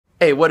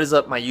Hey, what is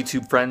up, my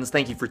YouTube friends?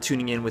 Thank you for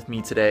tuning in with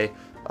me today.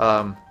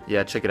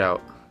 Yeah, check it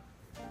out.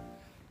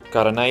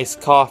 Got a nice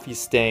coffee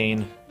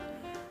stain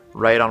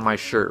right on my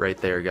shirt right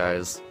there,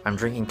 guys. I'm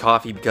drinking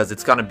coffee because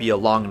it's gonna be a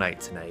long night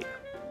tonight.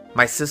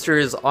 My sister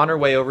is on her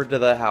way over to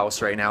the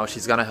house right now.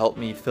 She's gonna help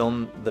me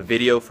film the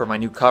video for my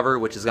new cover,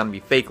 which is gonna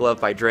be Fake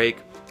Love by Drake.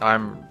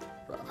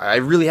 I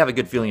really have a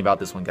good feeling about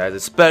this one, guys,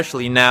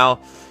 especially now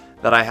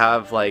that I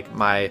have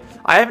I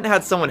haven't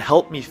had someone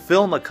help me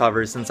film a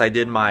cover since I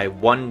did my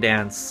One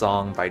Dance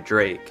song by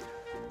Drake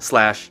 /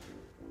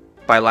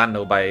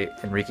 Bailando by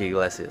Enrique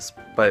Iglesias.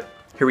 But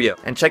here we go.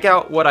 And check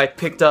out what I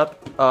picked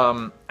up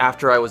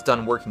after I was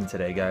done working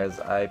today, guys.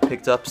 I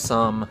picked up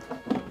some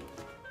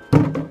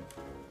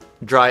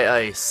dry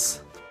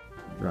ice.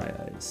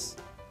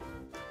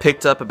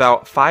 Picked up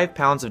about 5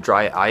 pounds of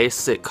dry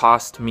ice. It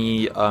cost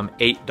me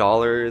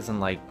 $8 and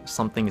like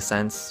something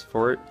cents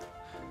for it.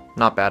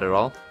 Not bad at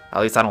all. At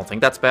least I don't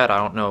think that's bad. I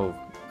don't know.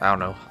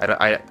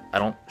 I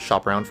don't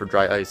shop around for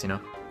dry ice, you know.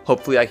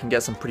 Hopefully I can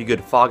get some pretty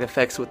good fog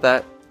effects with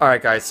that.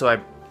 Alright guys, so I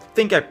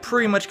think I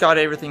pretty much got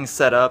everything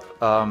set up.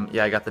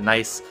 Yeah, I got the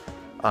nice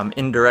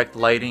indirect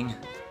lighting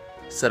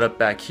set up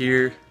back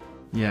here.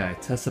 Yeah, I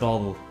tested all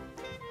the...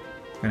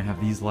 I'm gonna have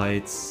these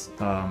lights.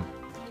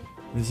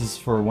 This is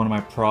for one of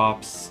my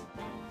props.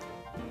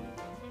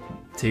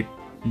 Tape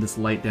this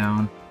light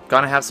down.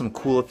 Gonna have some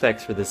cool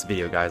effects for this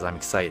video, guys. I'm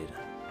excited.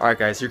 Alright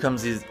guys, here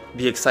comes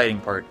the exciting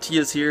part.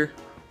 Tia's here.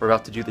 We're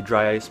about to do the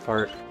dry ice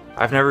part.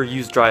 I've never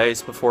used dry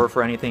ice before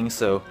for anything,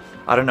 so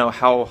I don't know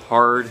how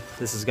hard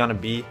this is gonna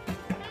be.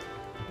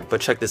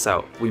 But check this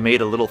out. We made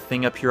a little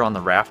thing up here on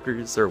the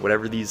rafters, or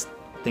whatever these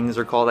things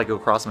are called that go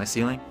across my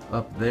ceiling.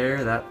 Up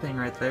there, that thing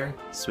right there.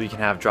 So we can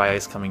have dry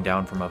ice coming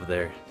down from up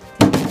there.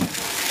 I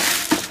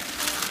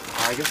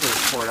guess I'll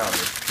just pour it out of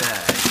this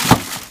bag.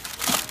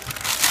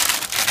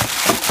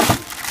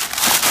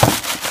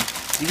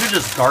 These are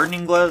just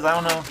gardening gloves, I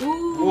don't know.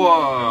 Ooh.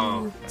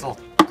 Whoa, it's all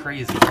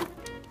crazy. Well,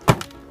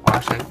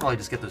 actually, I could probably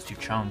just get those 2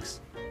 chunks.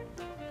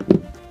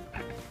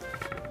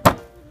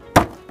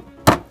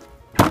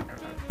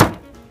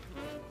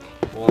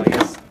 Well, I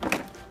guess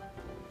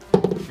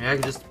maybe I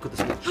could just put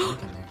this little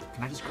chunk in there.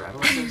 Can I just grab it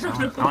like this?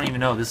 I don't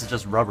even know. This is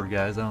just rubber,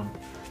 guys.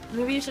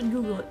 Maybe you should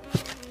Google it.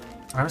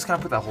 I'm just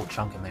gonna put that whole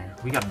chunk in there.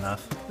 We got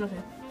enough.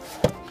 Okay.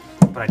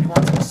 But I do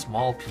want some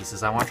small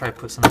pieces. I want to try to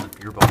put some in the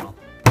beer bottle.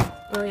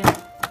 Oh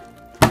yeah.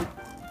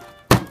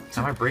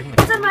 Am I breaking it?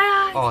 It's in my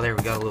eye! Oh, there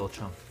we got a little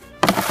chunk.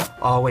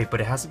 Oh wait,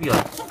 but it has to be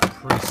like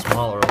pretty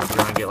small, or else we're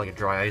gonna get like a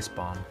dry ice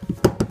bomb.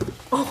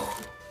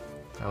 Oh!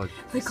 That would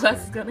the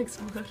glass is gonna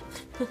explode.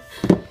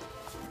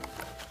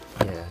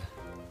 Yeah.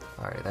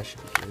 Alright, that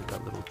should be good,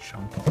 that little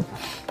chunk.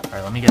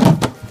 Alright, let me get a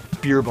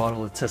beer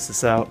bottle to test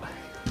this out.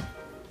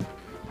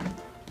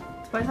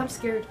 Tobias, I'm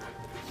scared.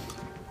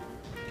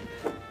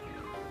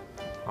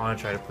 I want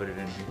to try to put it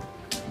in here.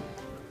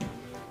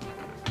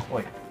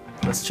 Wait,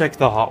 let's check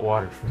the hot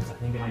water first. I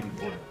think it might be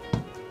boiling.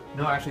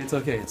 No, actually, it's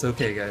okay. It's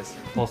okay, guys.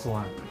 False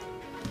alarm.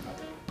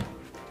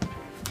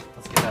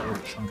 Let's get that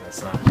little chunk I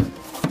saw.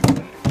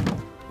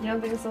 You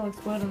don't think this will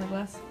explode in the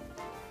glass?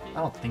 I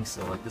don't think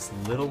so. Like this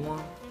little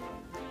one.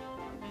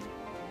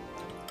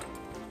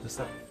 Just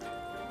that.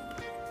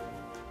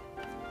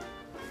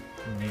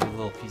 Maybe a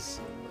little piece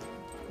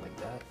like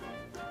that.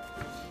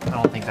 I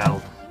don't think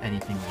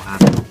anything will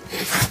happen.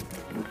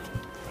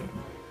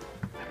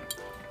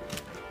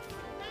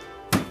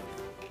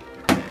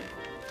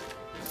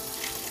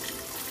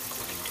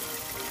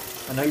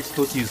 I know you're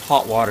supposed to use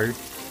hot water.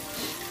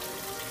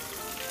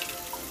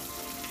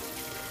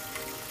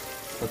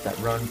 Let that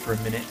run for a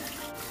minute.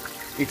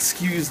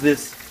 Excuse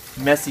this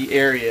messy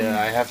area.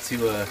 I have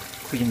to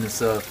clean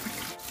this up.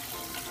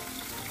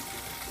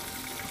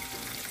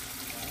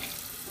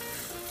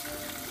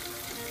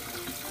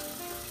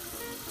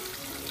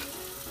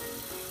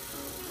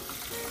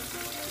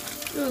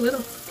 Ooh, a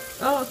little.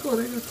 Oh, cool.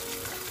 There you go.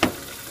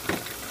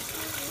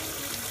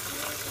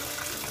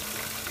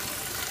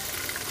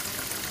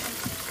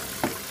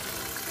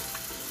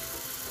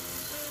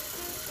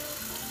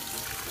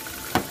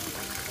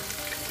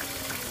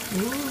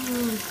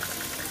 Ooh.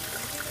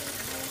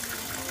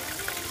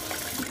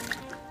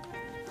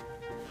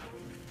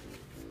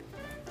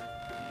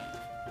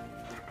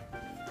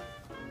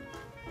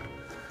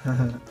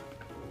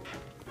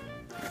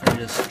 And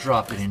just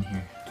drop it in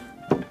here.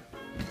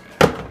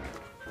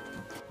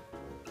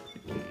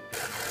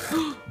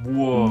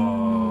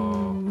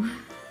 Whoa.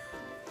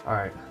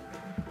 Alright.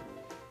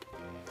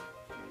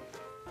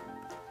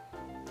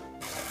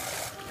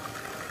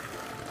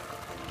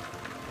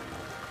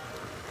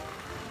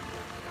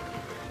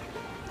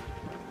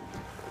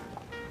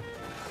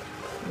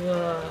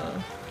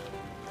 Whoa.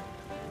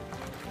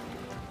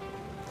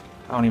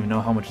 I don't even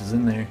know how much is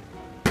in there.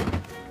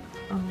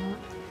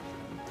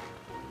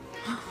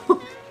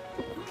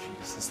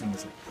 Jeez, this thing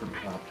is like pretty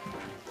hot.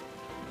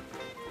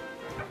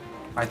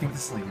 I think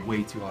this is like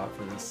way too hot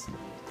for this.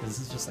 Because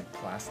this is just like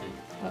plastic.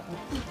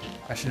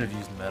 I should have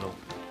used metal.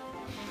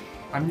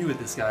 I'm new at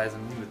this, guys.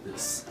 I'm new at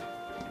this.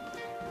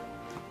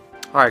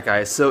 Alright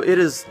guys, so it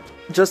is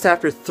just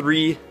after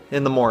 3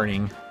 in the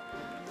morning.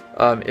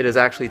 It is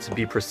actually, to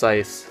be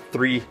precise,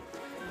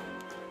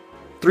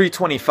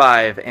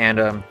 3:25,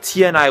 and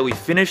Tia and I, we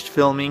finished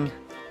filming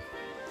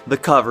the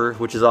cover,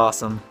 which is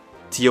awesome.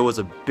 Tia was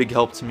a big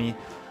help to me,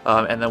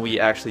 and then we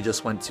actually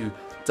just went to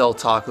Del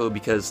Taco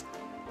because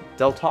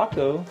Del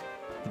Taco,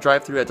 the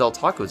drive-thru at Del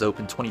Taco is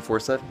open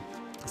 24/7.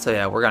 So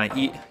yeah, we're gonna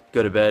eat,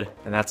 go to bed,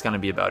 and that's gonna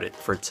be about it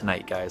for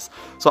tonight, guys.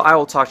 So I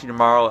will talk to you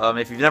tomorrow.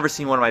 If you've never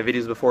seen one of my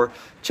videos before,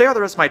 check out the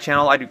rest of my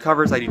channel. I do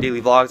covers, I do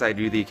daily vlogs, I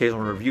do the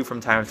occasional review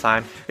from time to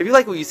time. If you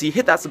like what you see,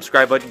 hit that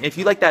subscribe button. If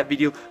you like that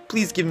video,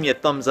 please give me a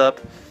thumbs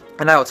up,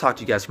 and I will talk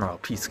to you guys tomorrow.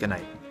 Peace, good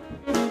night.